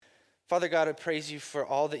Father God, I praise you for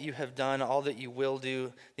all that you have done, all that you will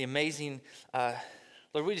do, the amazing,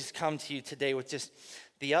 Lord, we just come to you today with just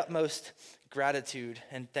the utmost gratitude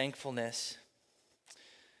and thankfulness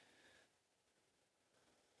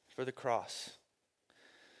for the cross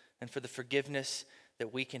and for the forgiveness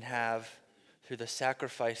that we can have through the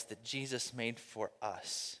sacrifice that Jesus made for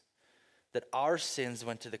us, that our sins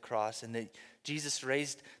went to the cross and that Jesus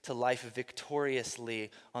raised to life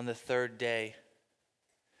victoriously on the third day.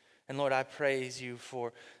 And Lord, I praise you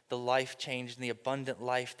for the life change and the abundant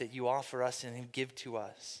life that you offer us and give to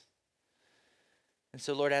us. And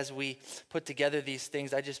so, Lord, as we put together these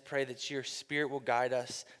things, I just pray that your Spirit will guide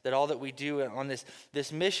us, that all that we do on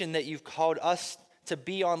this mission that you've called us to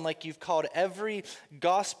be on, like you've called every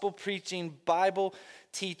gospel-preaching,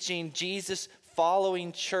 Bible-teaching,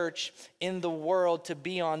 Jesus-following church in the world to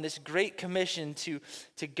be on, this great commission to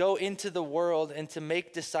go into the world and to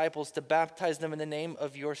make disciples, to baptize them in the name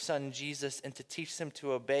of your Son, Jesus, and to teach them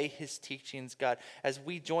to obey his teachings, God, as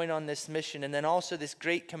we join on this mission. And then also this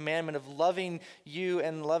great commandment of loving you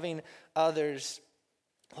and loving others.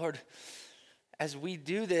 Lord, as we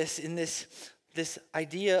do this in this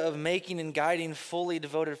idea of making and guiding fully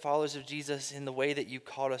devoted followers of Jesus in the way that you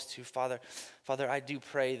called us to, Father, I do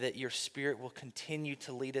pray that your Spirit will continue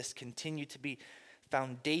to lead us, continue to be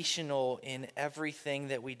foundational in everything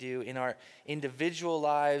that we do, in our individual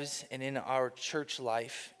lives and in our church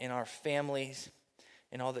life, in our families,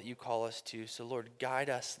 in all that you call us to. So Lord, guide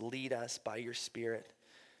us, lead us by your Spirit.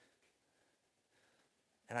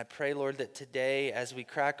 And I pray, Lord, that today as we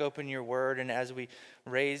crack open your word and as we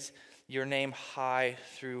raise your name high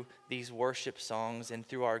through these worship songs and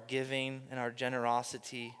through our giving and our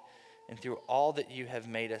generosity and through all that you have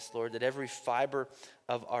made us, Lord, that every fiber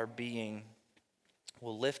of our being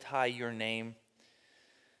will lift high your name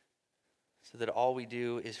so that all we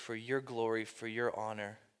do is for your glory, for your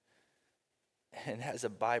honor. And as a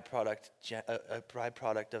byproduct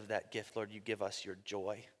of that gift, Lord, you give us your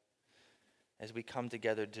joy as we come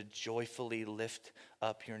together to joyfully lift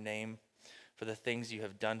up your name for the things you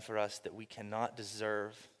have done for us that we cannot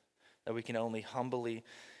deserve, that we can only humbly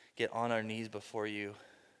get on our knees before you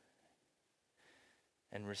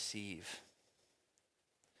and receive.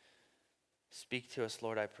 Speak to us,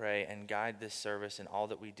 Lord, I pray, and guide this service in all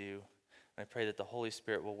that we do. I pray that the Holy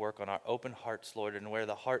Spirit will work on our open hearts, Lord, and where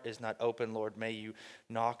the heart is not open, Lord, may you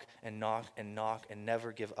knock and knock and knock and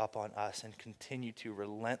never give up on us and continue to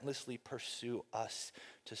relentlessly pursue us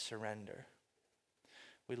to surrender.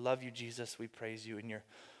 We love you, Jesus. We praise you in your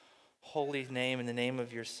holy name, in the name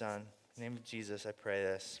of your Son. In the name of Jesus, I pray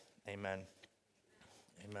this. Amen.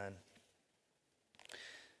 Amen.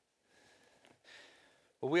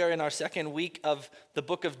 Well, we are in our second week of the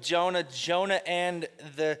book of Jonah, Jonah and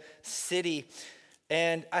the city.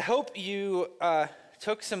 And I hope you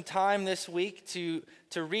took some time this week to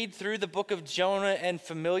read through the book of Jonah and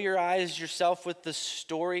familiarize yourself with the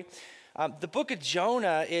story. The book of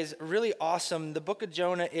Jonah is really awesome. The book of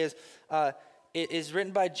Jonah is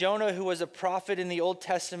written by Jonah, who was a prophet in the Old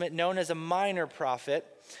Testament, known as a minor prophet.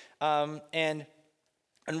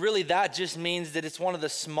 And really that just means that it's one of the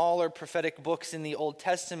smaller prophetic books in the Old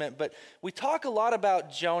Testament. But we talk a lot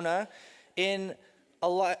about Jonah in a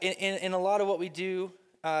lot of what we do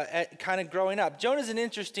at kind of growing up. Jonah's an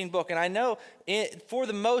interesting book, and I know for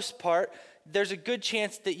the most part, there's a good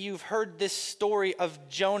chance that you've heard this story of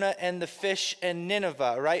Jonah and the fish and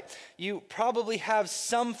Nineveh, right? You probably have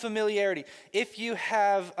some familiarity. If you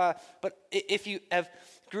have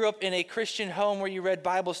grew up in a Christian home where you read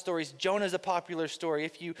Bible stories, Jonah's a popular story.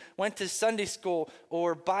 If you went to Sunday school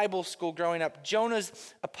or Bible school growing up, Jonah's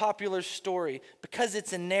a popular story because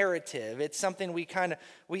it's a narrative. It's something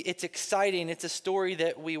it's exciting. It's a story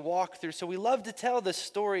that we walk through. So we love to tell the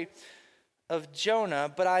story of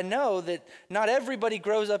Jonah, but I know that not everybody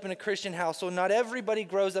grows up in a Christian household. Not everybody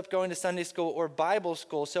grows up going to Sunday school or Bible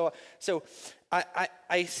school. So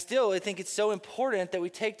I still think it's so important that we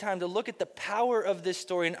take time to look at the power of this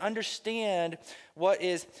story and understand what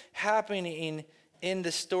is happening in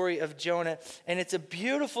the story of Jonah. And it's a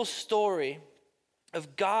beautiful story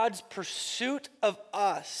of God's pursuit of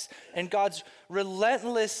us and God's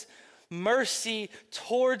relentless mercy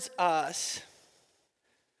towards us.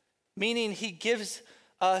 Meaning he gives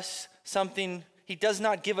us something, he does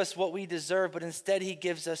not give us what we deserve, but instead he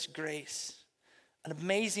gives us grace. An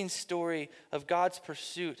amazing story of God's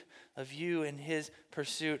pursuit of you and his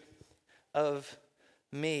pursuit of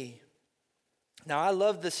me. Now, I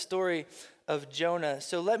love the story of Jonah.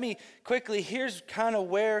 So let me quickly, here's kind of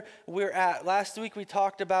where we're at. Last week we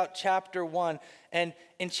talked about chapter 1. And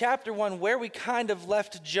in chapter 1, where we kind of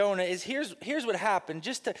left Jonah is here's what happened.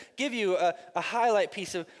 Just to give you a highlight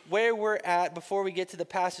piece of where we're at before we get to the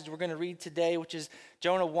passage we're going to read today, which is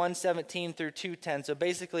Jonah 1:17 through 2:10. So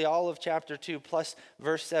basically all of chapter 2 plus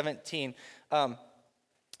verse 17.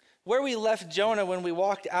 Where we left Jonah when we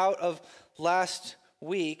walked out of last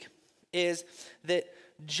week is that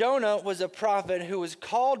Jonah was a prophet who was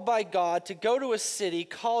called by God to go to a city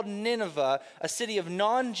called Nineveh, a city of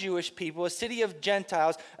non-Jewish people, a city of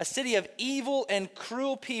Gentiles, a city of evil and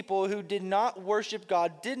cruel people who did not worship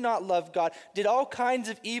God, did not love God, did all kinds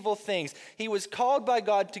of evil things. He was called by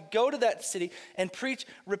God to go to that city and preach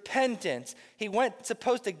repentance. He went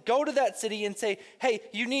supposed to go to that city and say, hey,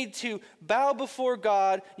 you need to bow before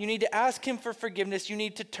God, you need to ask him for forgiveness, you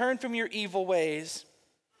need to turn from your evil ways.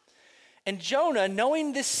 And Jonah,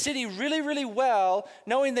 knowing this city really, really well,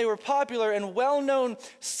 knowing they were popular and well-known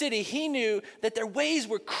city, he knew that their ways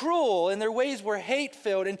were cruel and their ways were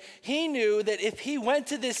hate-filled. And he knew that if he went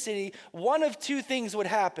to this city, one of two things would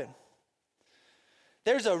happen.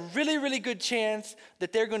 There's a really, really good chance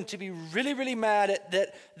that they're going to be really, really mad at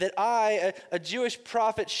that I, a Jewish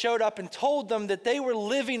prophet, showed up and told them that they were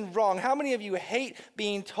living wrong. How many of you hate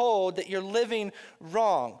being told that you're living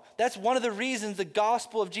wrong? That's one of the reasons the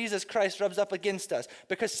gospel of Jesus Christ rubs up against us.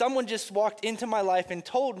 Because someone just walked into my life and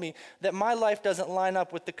told me that my life doesn't line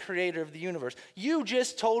up with the creator of the universe. You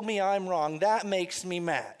just told me I'm wrong. That makes me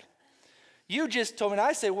mad. You just told me, and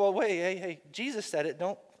I say, well, wait, hey, Jesus said it.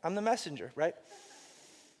 I'm the messenger, right?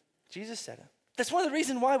 Jesus said it. That's one of the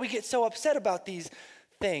reasons why we get so upset about these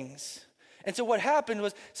things. And so what happened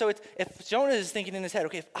was, if Jonah is thinking in his head,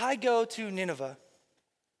 okay, if I go to Nineveh,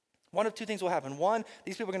 one of two things will happen. One,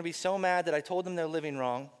 these people are going to be so mad that I told them they're living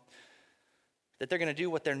wrong, that they're going to do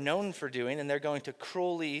what they're known for doing, and they're going to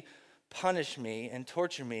cruelly punish me and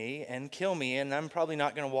torture me and kill me, and I'm probably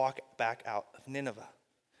not going to walk back out of Nineveh.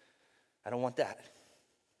 I don't want that.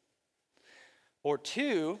 Or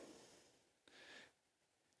two,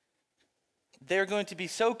 they're going to be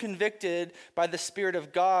so convicted by the Spirit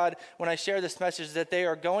of God when I share this message that they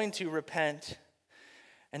are going to repent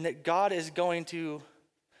and that God is going to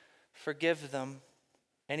forgive them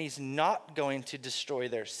and he's not going to destroy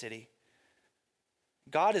their city.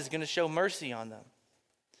 God is going to show mercy on them.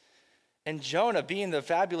 And Jonah, being the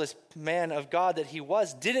fabulous man of God that he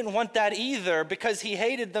was, didn't want that either because he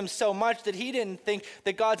hated them so much that he didn't think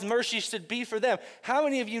that God's mercy should be for them. How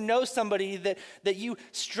many of you know somebody that you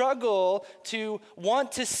struggle to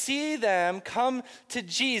want to see them come to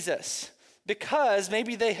Jesus? Because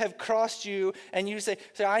maybe they have crossed you and you say,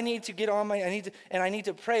 I need to get on I need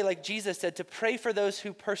to pray like Jesus said, to pray for those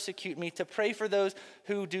who persecute me, to pray for those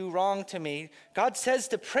who do wrong to me. God says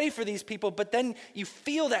to pray for these people, but then you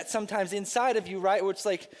feel that sometimes inside of you, right? Where it's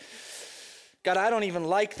like, God, I don't even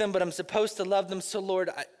like them, but I'm supposed to love them. So Lord,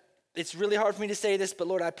 it's really hard for me to say this, but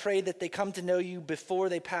Lord, I pray that they come to know you before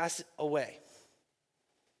they pass away.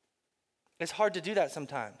 It's hard to do that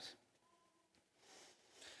sometimes.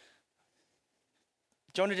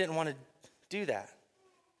 Jonah didn't want to do that.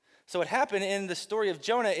 So what happened in the story of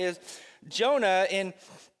Jonah is Jonah,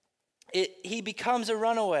 he becomes a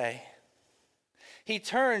runaway. He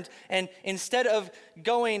turned, and instead of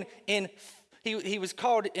going in, he was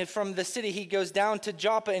called from the city. He goes down to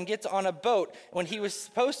Joppa and gets on a boat. When he was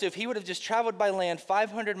supposed to, if he would have just traveled by land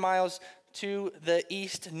 500 miles to the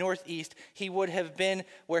east, northeast, he would have been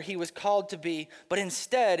where he was called to be. But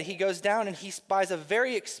instead, he goes down and he buys a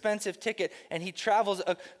very expensive ticket and he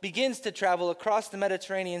begins to travel across the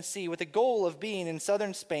Mediterranean Sea with the goal of being in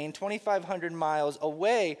southern Spain, 2,500 miles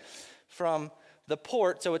away from the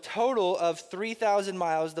port. So a total of 3,000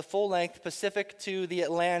 miles, the full length Pacific to the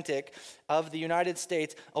Atlantic of the United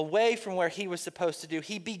States, away from where he was supposed to do.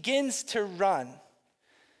 He begins to run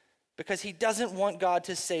because he doesn't want God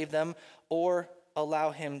to save them or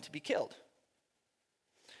allow him to be killed.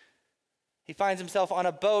 He finds himself on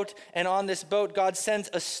a boat, and on this boat, God sends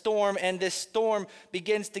a storm, and this storm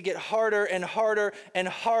begins to get harder and harder and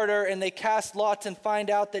harder, and they cast lots and find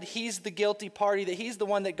out that he's the guilty party, that he's the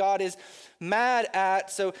one that God is mad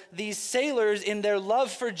at. So these sailors, in their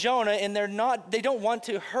love for Jonah, and they don't want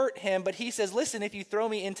to hurt him, but he says, listen, if you throw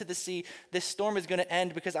me into the sea, this storm is going to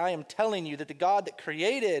end because I am telling you that the God that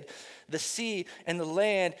created the sea and the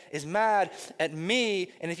land is mad at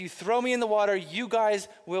me, and if you throw me in the water, you guys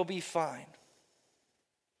will be fine.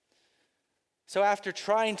 So after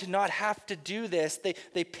trying to not have to do this,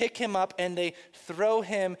 they pick him up and they throw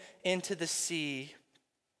him into the sea.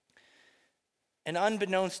 And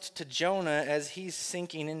unbeknownst to Jonah, as he's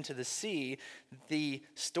sinking into the sea, the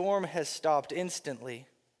storm has stopped instantly.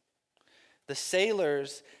 The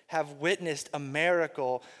sailors have witnessed a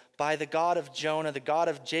miracle by the God of Jonah, the God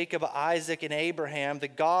of Jacob, Isaac, and Abraham, the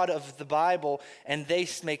God of the Bible, and they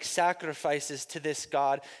make sacrifices to this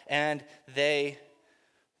God, and they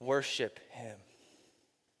worship him.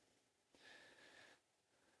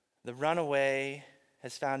 The runaway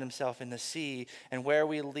has found himself in the sea, and where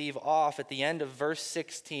we leave off at the end of verse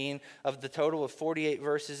 16 of the total of 48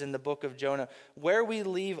 verses in the book of Jonah, where we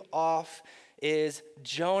leave off is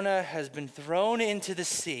Jonah has been thrown into the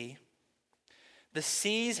sea. The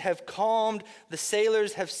seas have calmed, the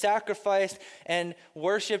sailors have sacrificed and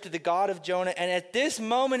worshiped the God of Jonah, and at this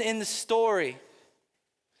moment in the story,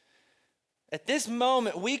 at this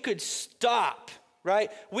moment we could stop,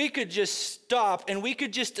 right? We could just stop and we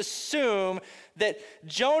could just assume that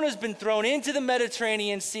Jonah's been thrown into the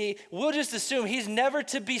Mediterranean Sea. We'll just assume he's never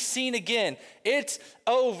to be seen again. It's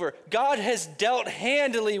over. God has dealt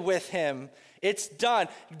handily with him. It's done.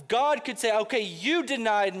 God could say, okay, you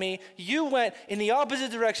denied me. You went in the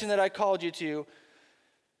opposite direction that I called you to.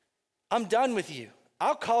 I'm done with you.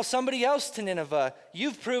 I'll call somebody else to Nineveh.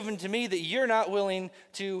 You've proven to me that you're not willing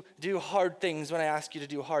to do hard things when I ask you to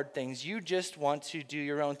do hard things. You just want to do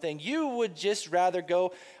your own thing. You would just rather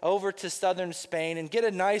go over to southern Spain and get a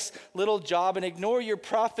nice little job and ignore your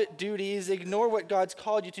prophet duties, ignore what God's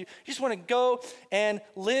called you to. You just want to go and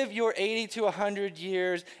live your 80 to 100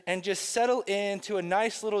 years and just settle into a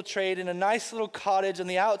nice little trade in a nice little cottage on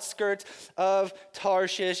the outskirts of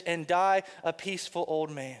Tarshish and die a peaceful old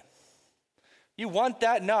man. You want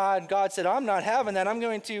that? No, and God said, I'm not having that. I'm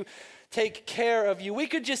going to take care of you. We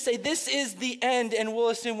could just say this is the end and we'll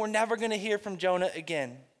assume we're never going to hear from Jonah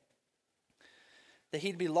again. That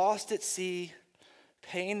he'd be lost at sea,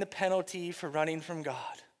 paying the penalty for running from God.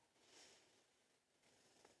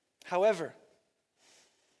 However,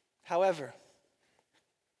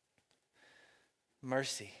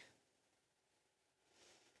 mercy.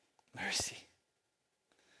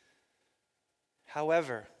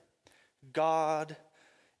 However, God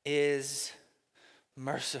is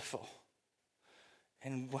merciful.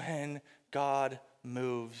 And when God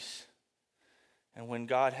moves, and when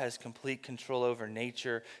God has complete control over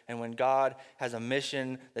nature, and when God has a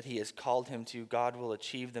mission that he has called him to, God will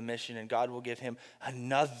achieve the mission and God will give him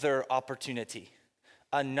another opportunity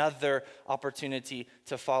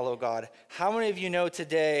to follow God. How many of you know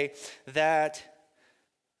today that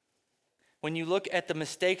when you look at the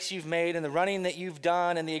mistakes you've made and the running that you've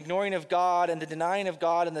done and the ignoring of God and the denying of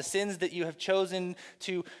God and the sins that you have chosen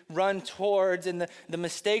to run towards and the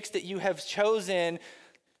mistakes that you have chosen,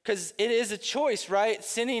 because it is a choice, right?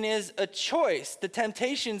 Sinning is a choice. The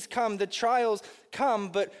temptations come, the trials come,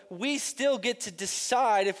 but we still get to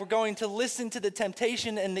decide if we're going to listen to the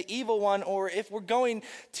temptation and the evil one or if we're going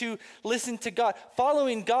to listen to God.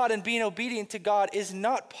 Following God and being obedient to God is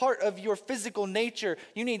not part of your physical nature.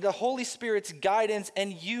 You need the Holy Spirit's guidance,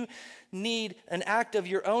 and you need an act of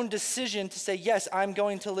your own decision to say, yes, I'm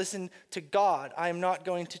going to listen to God. I'm not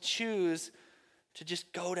going to choose to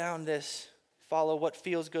just go down this, follow what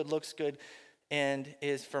feels good, looks good, and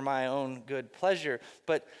is for my own good pleasure,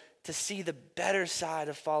 but to see the better side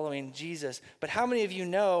of following Jesus. But how many of you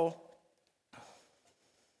know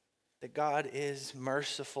that God is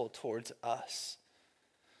merciful towards us?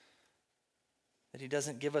 That he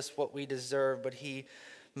doesn't give us what we deserve, but he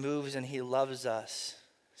moves and he loves us.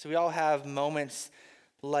 So we all have moments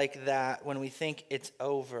like that when we think it's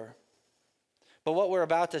over. But what we're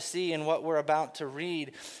about to see and what we're about to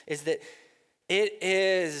read is that it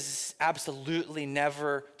is absolutely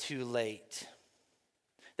never too late.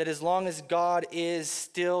 That as long as God is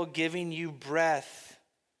still giving you breath,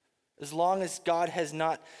 as long as God has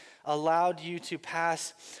not allowed you to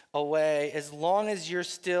pass away, as long as you're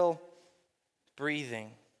still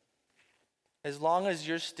breathing, as long as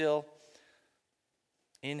you're still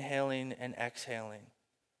inhaling and exhaling,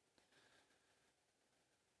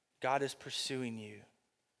 God is pursuing you.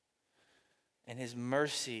 And his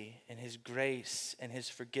mercy and his grace and his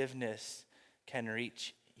forgiveness can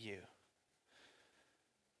reach you.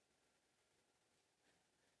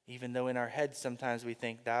 Even though in our heads sometimes we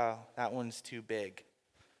think, that one's too big.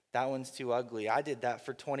 That one's too ugly. I did that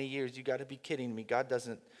for 20 years. You got to be kidding me. God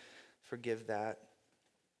doesn't forgive that.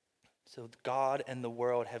 So God and the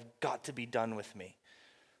world have got to be done with me.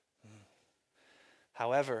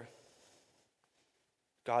 However,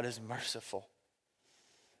 God is merciful.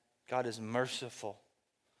 God is merciful.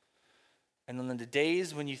 And on the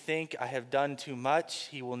days when you think I have done too much,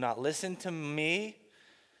 he will not listen to me,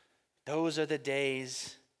 those are the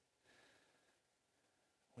days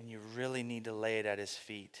when you really need to lay it at his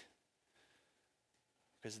feet.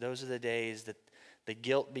 Because those are the days that the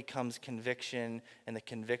guilt becomes conviction, and the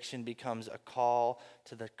conviction becomes a call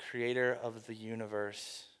to the creator of the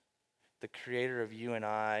universe, the creator of you and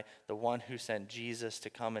I, the one who sent Jesus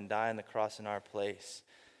to come and die on the cross in our place.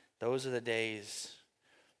 Those are the days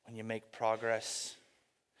when you make progress.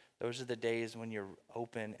 Those are the days when you're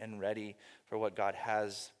open and ready for what God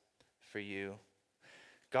has for you.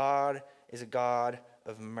 God is a God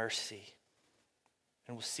of mercy.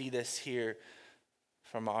 And we'll see this here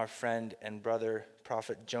from our friend and brother,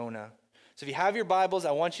 Prophet Jonah. So if you have your Bibles,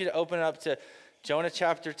 I want you to open it up to Jonah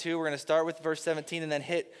chapter 2. We're going to start with verse 17 and then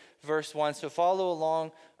hit verse 1. So follow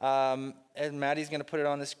along, and Maddie's going to put it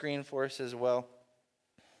on the screen for us as well.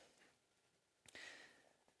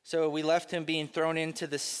 So we left him being thrown into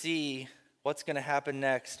the sea. What's going to happen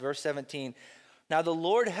next? Verse 17. Now the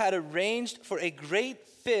Lord had arranged for a great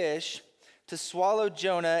fish to swallow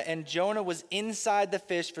Jonah, and Jonah was inside the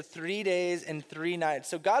fish for 3 days and 3 nights.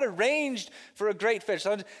 So God arranged for a great fish.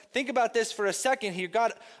 So think about this for a second here.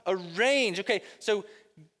 God arranged. Okay, so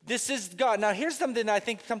this is God. Now here's something I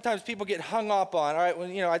think sometimes people get hung up on. All right,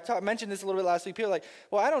 when I mentioned this a little bit last week. People are like,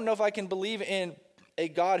 well, I don't know if I can believe in a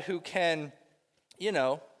God who can,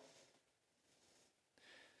 You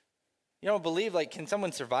don't believe, can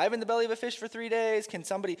someone survive in the belly of a fish for 3 days?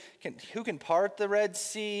 Who can part the Red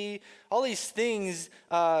Sea? All these things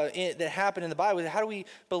that happen in the Bible. How do we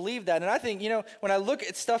believe that? And I think, when I look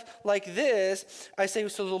at stuff like this, I say,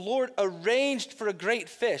 so the Lord arranged for a great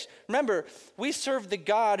fish. Remember, we serve the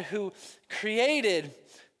God who created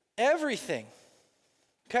everything,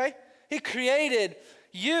 okay? He created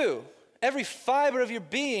you. Every fiber of your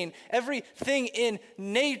being, everything in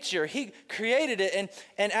nature, he created it.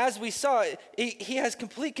 And as we saw, he has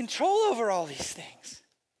complete control over all these things.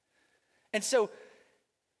 And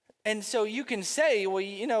so you can say,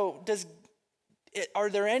 well, are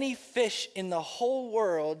there any fish in the whole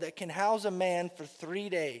world that can house a man for 3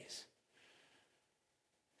 days?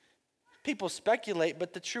 People speculate,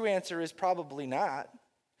 but the true answer is probably not.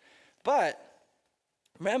 But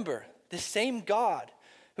remember, the same God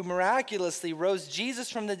who miraculously rose Jesus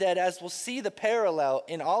from the dead, as we'll see the parallel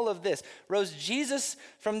in all of this, rose Jesus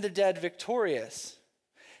from the dead victorious.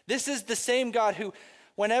 This is the same God who,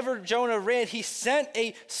 whenever Jonah ran, he sent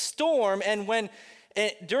a storm, and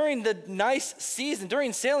during the nice season,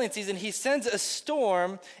 during sailing season, he sends a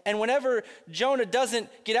storm, and whenever Jonah doesn't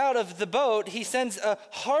get out of the boat, he sends a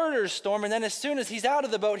harder storm, and then as soon as he's out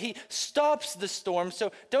of the boat, he stops the storm.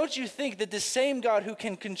 So don't you think that the same God who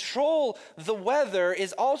can control the weather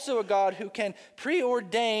is also a God who can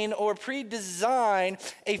preordain or pre-design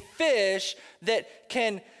a fish that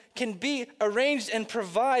can be arranged and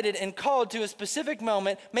provided and called to a specific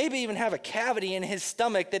moment, maybe even have a cavity in his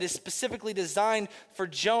stomach that is specifically designed for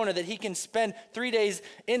Jonah, that he can spend 3 days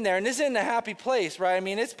in there. And this isn't a happy place, right? I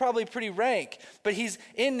mean, it's probably pretty rank, but he's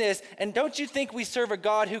in this. And don't you think we serve a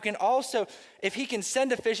God who can also, if he can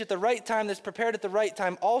send a fish at the right time that's prepared at the right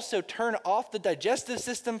time, also turn off the digestive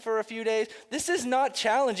system for a few days? This is not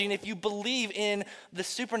challenging if you believe in the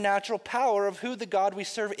supernatural power of who the God we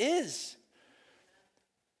serve is.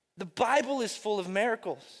 The Bible is full of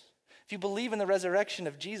miracles. If you believe in the resurrection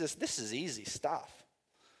of Jesus, this is easy stuff.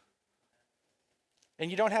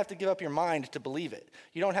 And you don't have to give up your mind to believe it.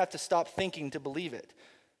 You don't have to stop thinking to believe it.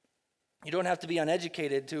 You don't have to be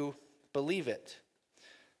uneducated to believe it.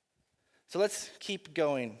 So let's keep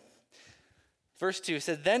going. Verse 2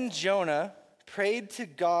 says, Then Jonah prayed to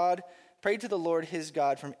the Lord his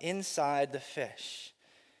God from inside the fish.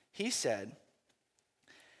 He said,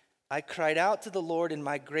 I cried out to the Lord in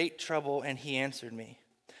my great trouble, and he answered me.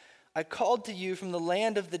 I called to you from the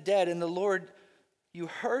land of the dead, and the Lord, you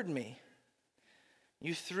heard me.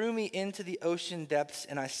 You threw me into the ocean depths,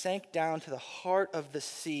 and I sank down to the heart of the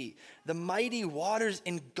sea. The mighty waters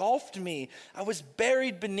engulfed me. I was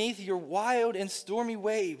buried beneath your wild and stormy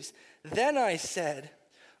waves. Then I said,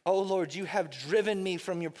 O Lord, you have driven me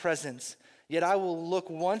from your presence, yet I will look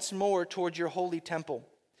once more toward your holy temple.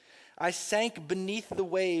 I sank beneath the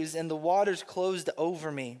waves, and the waters closed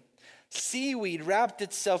over me. Seaweed wrapped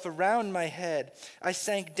itself around my head. I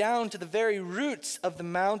sank down to the very roots of the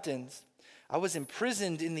mountains. I was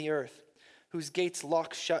imprisoned in the earth, whose gates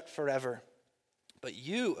lock shut forever. But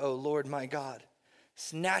you, O Lord my God,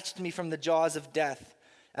 snatched me from the jaws of death.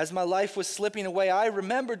 As my life was slipping away, I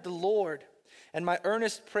remembered the Lord, and my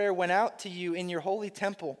earnest prayer went out to you in your holy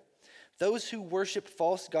temple. Those who worship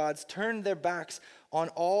false gods turn their backs on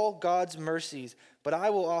all God's mercies, but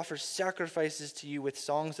I will offer sacrifices to you with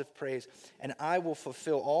songs of praise, and I will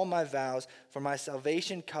fulfill all my vows, for my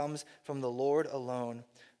salvation comes from the Lord alone.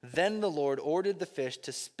 Then the Lord ordered the fish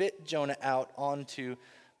to spit Jonah out onto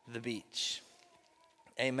the beach.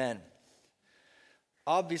 Amen.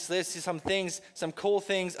 Obviously, let's see some cool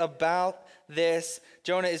things about this.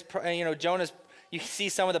 Jonah's, you see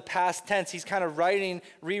some of the past tense. He's kind of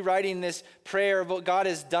rewriting this prayer of what God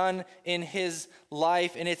has done in his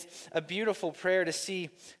life. And it's a beautiful prayer to see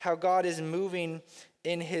how God is moving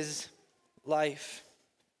in his life.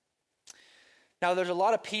 Now, there's a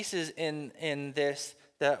lot of pieces in this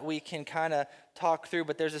that we can kind of talk through,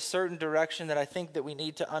 but there's a certain direction that I think that we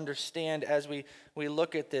need to understand as we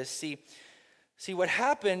look at this. See what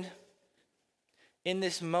happened in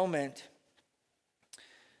this moment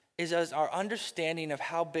is as our understanding of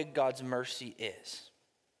how big God's mercy is.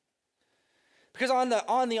 Because on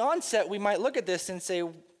the onset, we might look at this and say,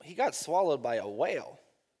 he got swallowed by a whale.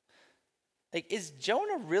 Like, is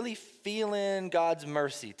Jonah really feeling God's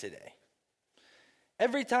mercy today?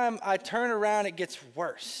 Every time I turn around, it gets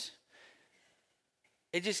worse.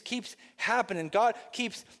 It just keeps happening. God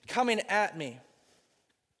keeps coming at me.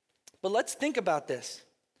 But let's think about this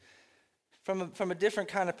from a different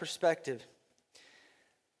kind of perspective.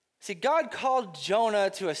 See, God called Jonah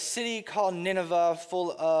to a city called Nineveh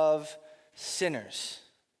full of sinners.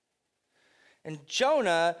 And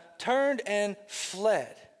Jonah turned and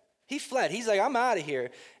fled. He fled. He's like, I'm out of here.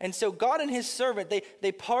 And so God and his servant,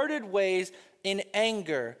 they parted ways in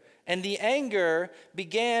anger. And the anger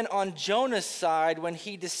began on Jonah's side when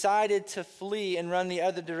he decided to flee and run the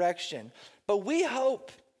other direction. But we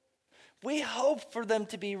hope for them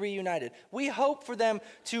to be reunited. We hope for them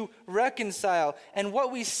to reconcile. And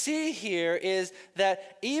what we see here is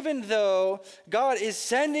that even though God is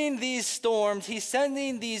sending these storms, he's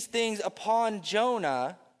sending these things upon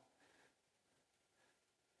Jonah,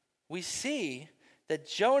 we see that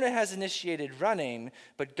Jonah has initiated running,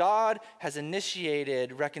 but God has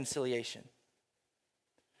initiated reconciliation.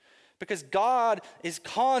 Because God is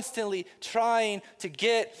constantly trying to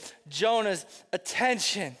get Jonah's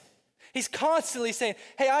attention. He's constantly saying,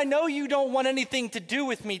 hey, I know you don't want anything to do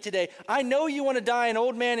with me today. I know you want to die an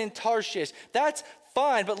old man in Tarshish. That's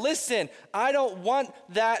fine, but listen, I don't want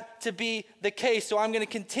that to be the case, so I'm going to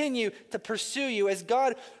continue to pursue you. As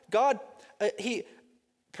God, he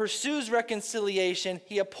pursues reconciliation.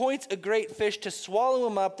 He appoints a great fish to swallow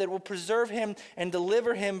him up that will preserve him and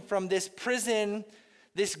deliver him from this prison,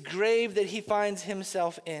 this grave that he finds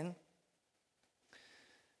himself in.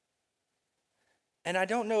 And I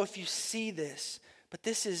don't know if you see this, but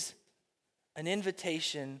this is an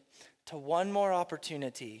invitation to one more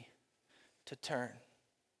opportunity to turn.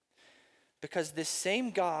 Because this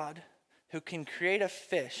same God who can create a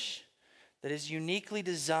fish that is uniquely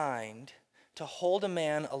designed to hold a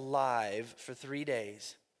man alive for 3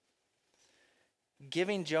 days,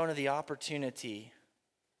 giving Jonah the opportunity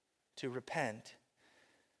to repent,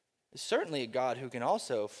 is certainly a God who can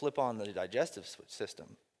also flip on the digestive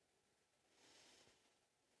system.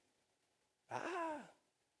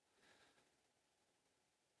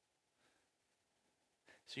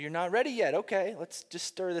 So you're not ready yet. Okay, let's just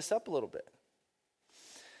stir this up a little bit.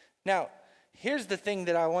 Now, here's the thing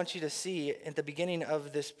that I want you to see at the beginning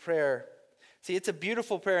of this prayer. See, it's a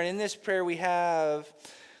beautiful prayer, and in this prayer we have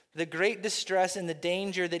the great distress and the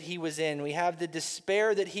danger that he was in. We have the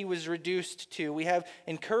despair that he was reduced to. We have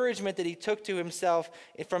encouragement that he took to himself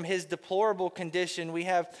from his deplorable condition. We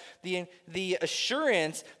have the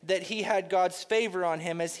assurance that he had God's favor on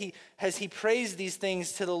him as he praised these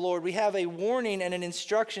things to the Lord. We have a warning and an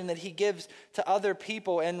instruction that he gives to other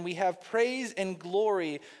people, and we have praise and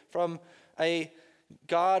glory from a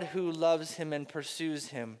God who loves him and pursues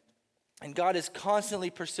him. And God is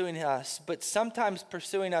constantly pursuing us, but sometimes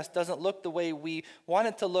pursuing us doesn't look the way we want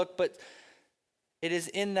it to look, but it is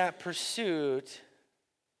in that pursuit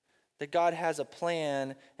that God has a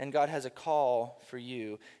plan and God has a call for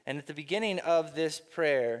you. And at the beginning of this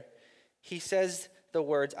prayer, he says the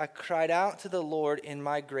words, I cried out to the Lord in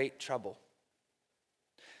my great trouble.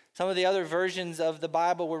 Some of the other versions of the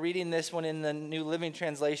Bible, we're reading this one in the New Living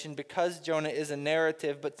Translation because Jonah is a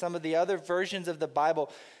narrative, but some of the other versions of the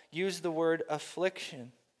Bible use the word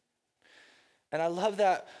affliction. And I love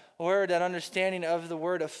that word, that understanding of the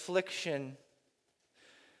word affliction.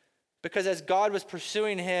 Because as God was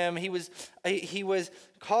pursuing him, he was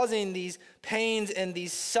causing these pains and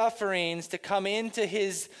these sufferings to come into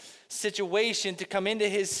his situation, to come into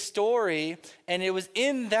his story. And it was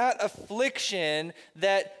in that affliction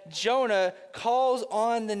that Jonah calls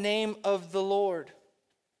on the name of the Lord.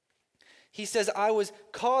 He says, I was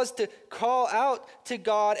caused to call out to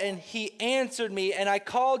God, and he answered me, and I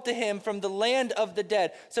called to him from the land of the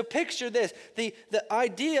dead. So picture this, the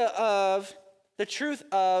idea of the truth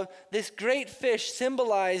of this great fish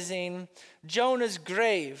symbolizing Jonah's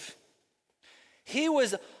grave. He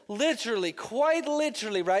was literally, quite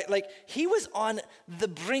literally, right? Like he was on the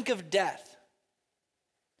brink of death.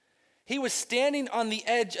 He was standing on the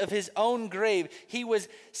edge of his own grave. He was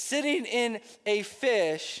sitting in a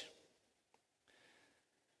fish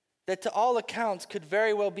that to all accounts could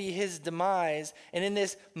very well be his demise. And in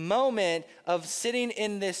this moment of sitting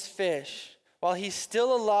in this fish, while he's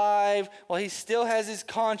still alive, while he still has his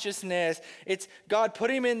consciousness, it's God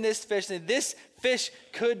put him in this fish, and this fish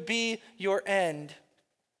could be your end.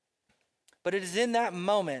 But it is in that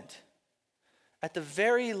moment, at the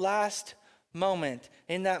very last moment,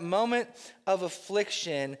 in that moment of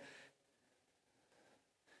affliction,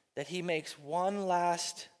 that he makes one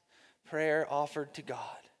last prayer offered to God.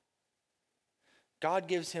 God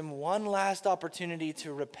gives him one last opportunity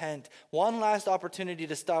to repent, one last opportunity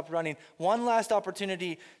to stop running, one last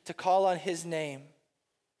opportunity to call on his name.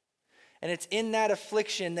 And it's in that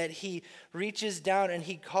affliction that he reaches down and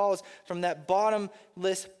he calls from that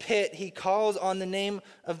bottomless pit. He calls on the name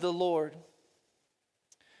of the Lord.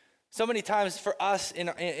 So many times for us in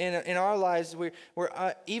our lives,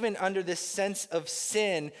 we're even under this sense of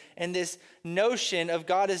sin and this notion of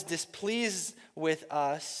God is displeased with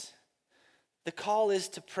us. The call is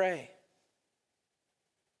to pray.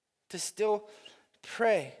 To still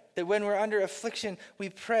pray. That when we're under affliction, we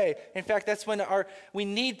pray. In fact, that's when we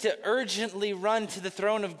need to urgently run to the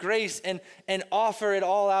throne of grace and offer it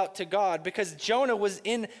all out to God. Because Jonah was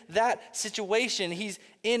in that situation. He's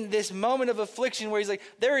in this moment of affliction where he's like,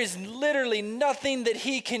 there is literally nothing that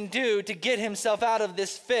he can do to get himself out of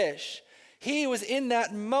this fish. He was in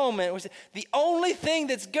that moment. The only thing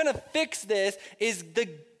that's going to fix this is the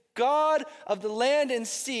God of the land and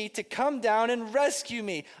sea to come down and rescue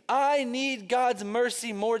me. I need God's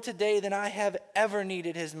mercy more today than I have ever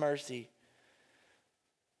needed his mercy.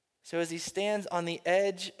 So as he stands on the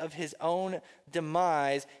edge of his own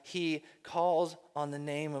demise, he calls on the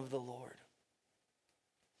name of the Lord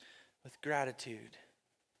with gratitude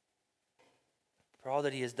for all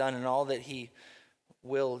that he has done and all that he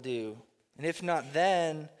will do. And if not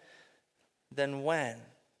then when?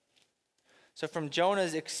 So from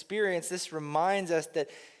Jonah's experience, this reminds us that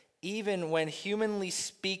even when humanly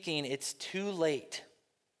speaking, it's too late.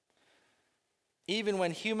 Even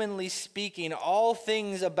when humanly speaking, all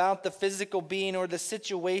things about the physical being or the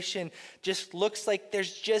situation just looks like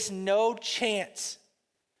there's just no chance.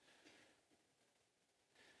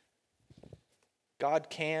 God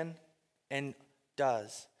can and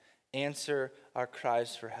does answer our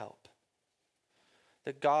cries for help.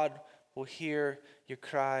 That God will hear your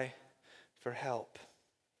cry for help.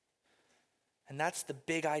 And that's the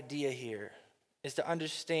big idea here, is to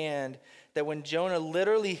understand that when Jonah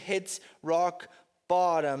literally hits rock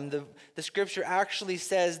bottom, the scripture actually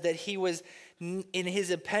says that he was in his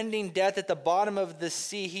impending death at the bottom of the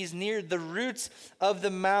sea. He's near the roots of the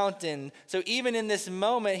mountain. So even in this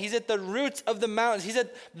moment, he's at the roots of the mountains. He's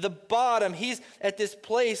at the bottom. He's at this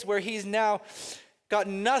place where he's now got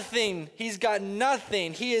nothing. He's got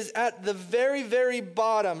nothing. He is at the very, very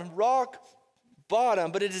bottom, rock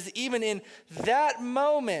bottom. But it is even in that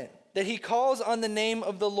moment that he calls on the name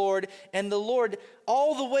of the Lord, and the Lord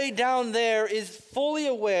all the way down there is fully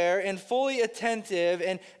aware and fully attentive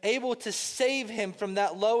and able to save him from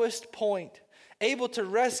that lowest point, able to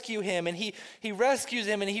rescue him. And he rescues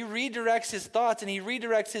him, and he redirects his thoughts, and he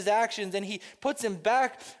redirects his actions, and he puts him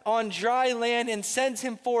back on dry land and sends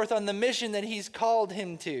him forth on the mission that he's called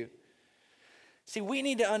him to. See, we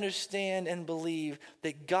need to understand and believe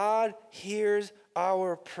that God hears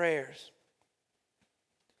our prayers.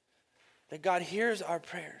 That God hears our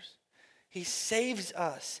prayers. He saves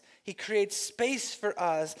us. He creates space for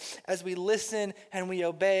us as we listen and we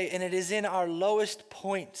obey. And it is in our lowest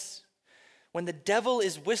points. When the devil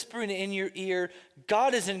is whispering in your ear,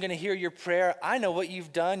 God isn't going to hear your prayer. I know what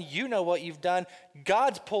you've done. You know what you've done.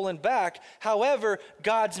 God's pulling back. However,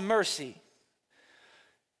 God's mercy.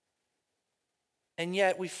 And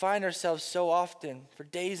yet we find ourselves so often, for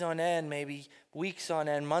days on end, maybe weeks on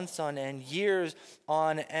end, months on end, years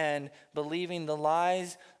on end, believing the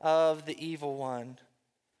lies of the evil one,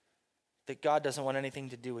 that God doesn't want anything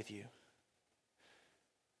to do with you.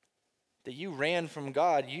 That you ran from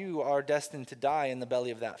God, you are destined to die in the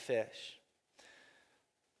belly of that fish.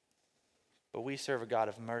 But we serve a God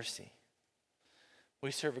of mercy.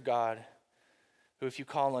 We serve a God who, if you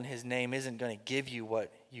call on his name, isn't going to give you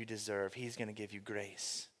what you deserve. He's going to give you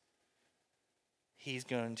grace. He's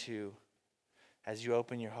going to, as you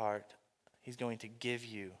open your heart, he's going to give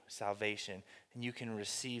you salvation, and you can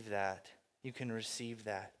receive that you can receive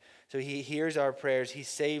that. So he hears our prayers. He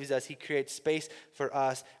saves us. He creates space for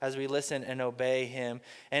us as we listen and obey him.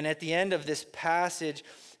 And at the end of this passage,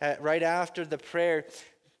 right after the prayer,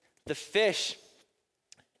 the fish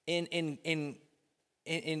in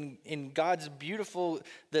God's beautiful,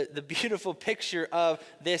 the beautiful picture of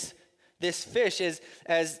this fish is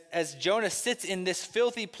as Jonah sits in this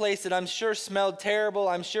filthy place that I'm sure smelled terrible.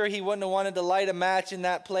 I'm sure he wouldn't have wanted to light a match in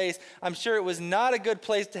that place. I'm sure it was not a good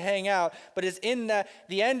place to hang out. But it's in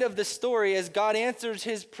the end of the story, as God answers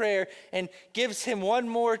his prayer and gives him one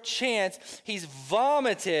more chance, he's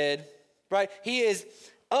vomited, right? He is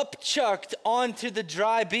upchucked onto the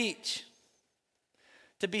dry beach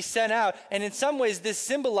to be sent out. And in some ways, this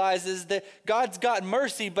symbolizes that God's got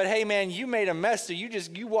mercy, but hey, man, you made a mess, so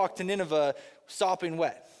you walked to Nineveh sopping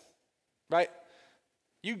wet, right?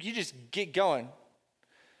 You just get going.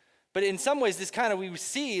 But in some ways, this kind of, we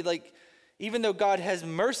see, like, even though God has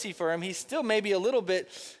mercy for him, he's still maybe a little bit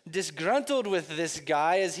disgruntled with this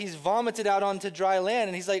guy as he's vomited out onto dry land.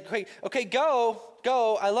 And he's like, okay, go.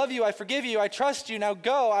 I love you. I forgive you. I trust you. Now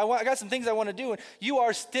go. I got some things I want to do. And you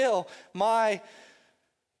are still my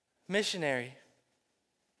missionary.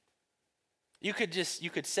 You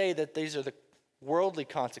could say that these are the worldly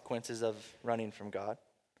consequences of running from God,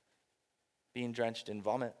 being drenched in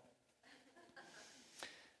vomit,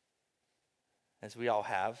 as we all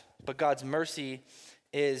have. But God's mercy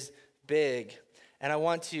is big. And I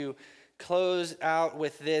want to close out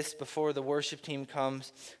with this before the worship team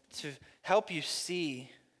comes to help you see,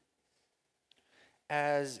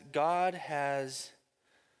 as God has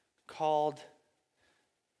called.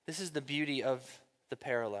 This is the beauty of the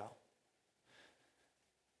parallel.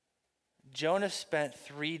 Jonah spent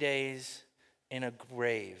 3 days in a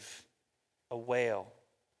grave, a whale.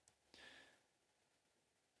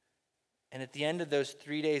 And at the end of those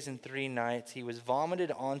 3 days and 3 nights, he was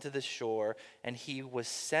vomited onto the shore, and he was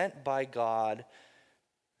sent by God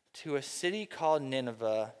to a city called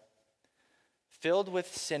Nineveh, filled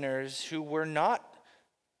with sinners who were not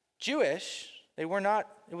Jewish. It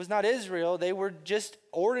was not Israel. They were just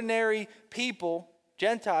ordinary people,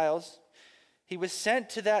 Gentiles. He was sent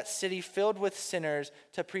to that city filled with sinners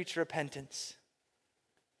to preach repentance.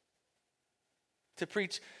 To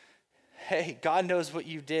preach, hey, God knows what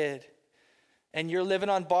you did. And you're living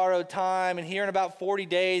on borrowed time, and here in about 40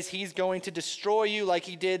 days, he's going to destroy you like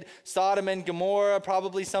he did Sodom and Gomorrah,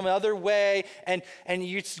 probably some other way, and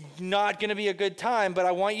it's not going to be a good time. But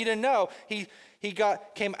I want you to know, he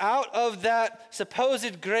came out of that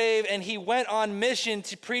supposed grave, and he went on mission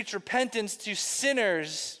to preach repentance to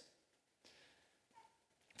sinners.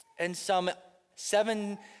 And some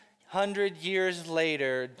 700 years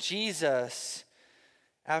later, Jesus,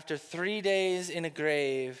 after 3 days in a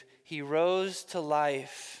grave, he rose to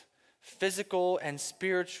life, physical and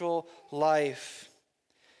spiritual life.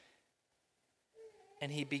 And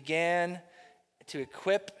he began to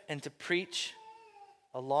equip and to preach,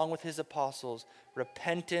 along with his apostles,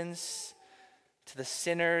 repentance to the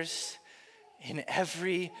sinners in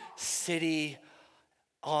every city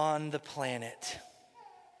on the planet.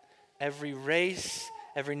 Every race,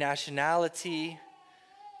 every nationality,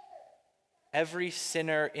 every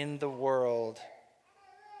sinner in the world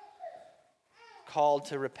called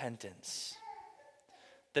to repentance.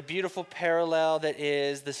 The beautiful parallel that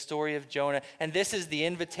is the story of Jonah. And this is the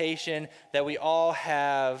invitation that we all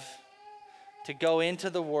have to go into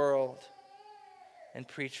the world and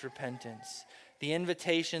preach repentance. The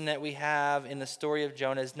invitation that we have in the story of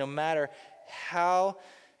Jonah is, no matter how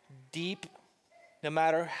deep, no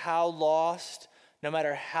matter how lost, no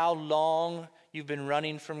matter how long you've been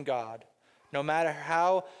running from God, no matter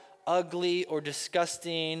how ugly or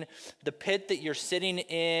disgusting the pit that you're sitting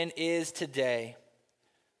in is today,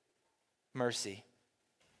 mercy.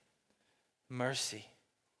 Mercy.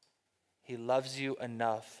 He loves you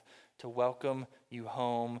enough to welcome you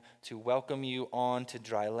home, to welcome you on to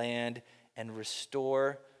dry land and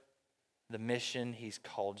restore the mission he's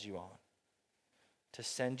called you on, to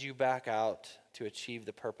send you back out to achieve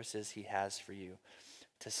the purposes he has for you,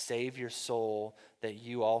 to save your soul that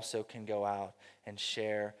you also can go out and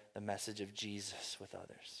share the message of Jesus with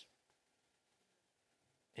others.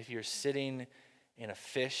 If you're sitting in a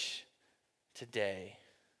fish today,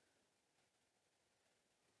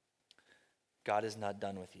 God is not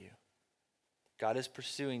done with you. God is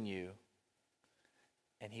pursuing you,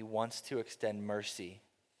 and he wants to extend mercy.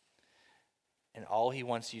 And all he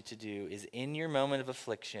wants you to do is, in your moment of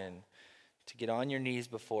affliction, to get on your knees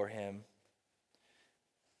before him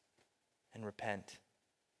and repent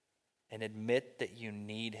and admit that you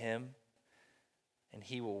need him, and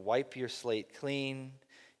he will wipe your slate clean.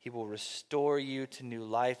 He will restore you to new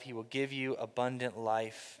life. He will give you abundant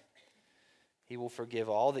life. He will forgive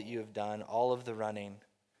all that you have done, all of the running,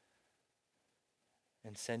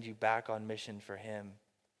 and send you back on mission for him.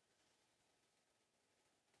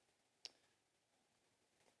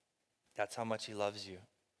 That's how much he loves you.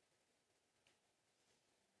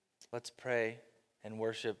 Let's pray and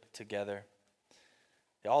worship together.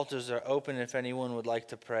 The altars are open if anyone would like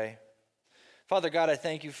to pray. Father God, I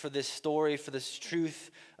thank you for this story, for this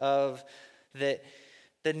truth of that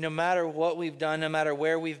no matter what we've done, no matter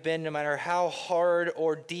where we've been, no matter how hard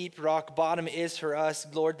or deep rock bottom is for us,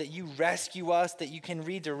 Lord, that you rescue us, that you can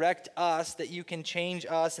redirect us, that you can change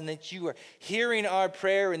us, and that you are hearing our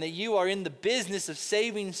prayer, and that you are in the business of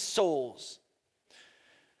saving souls.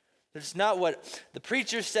 It's not what the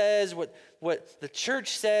preacher says, what the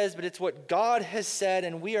church says, but it's what God has said,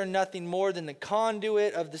 and we are nothing more than the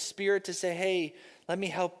conduit of the Spirit to say, hey, let me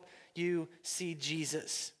help you see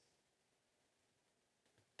Jesus.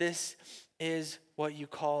 This is what you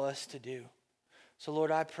call us to do. So Lord,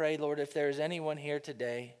 I pray, Lord, if there is anyone here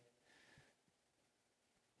today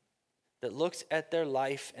that looks at their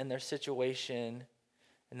life and their situation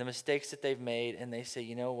and the mistakes that they've made, and they say,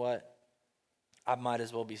 you know what? I might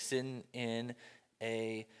as well be sitting in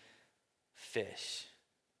a fish.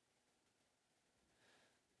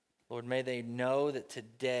 Lord, may they know that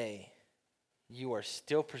today you are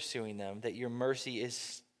still pursuing them, that your mercy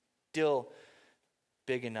is still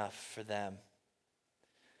big enough for them,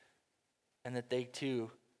 and that they too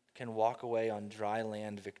can walk away on dry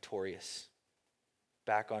land victorious,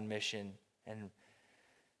 back on mission, and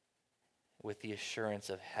with the assurance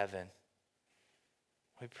of heaven.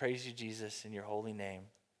 We praise you, Jesus, in your holy name.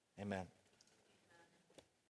 Amen.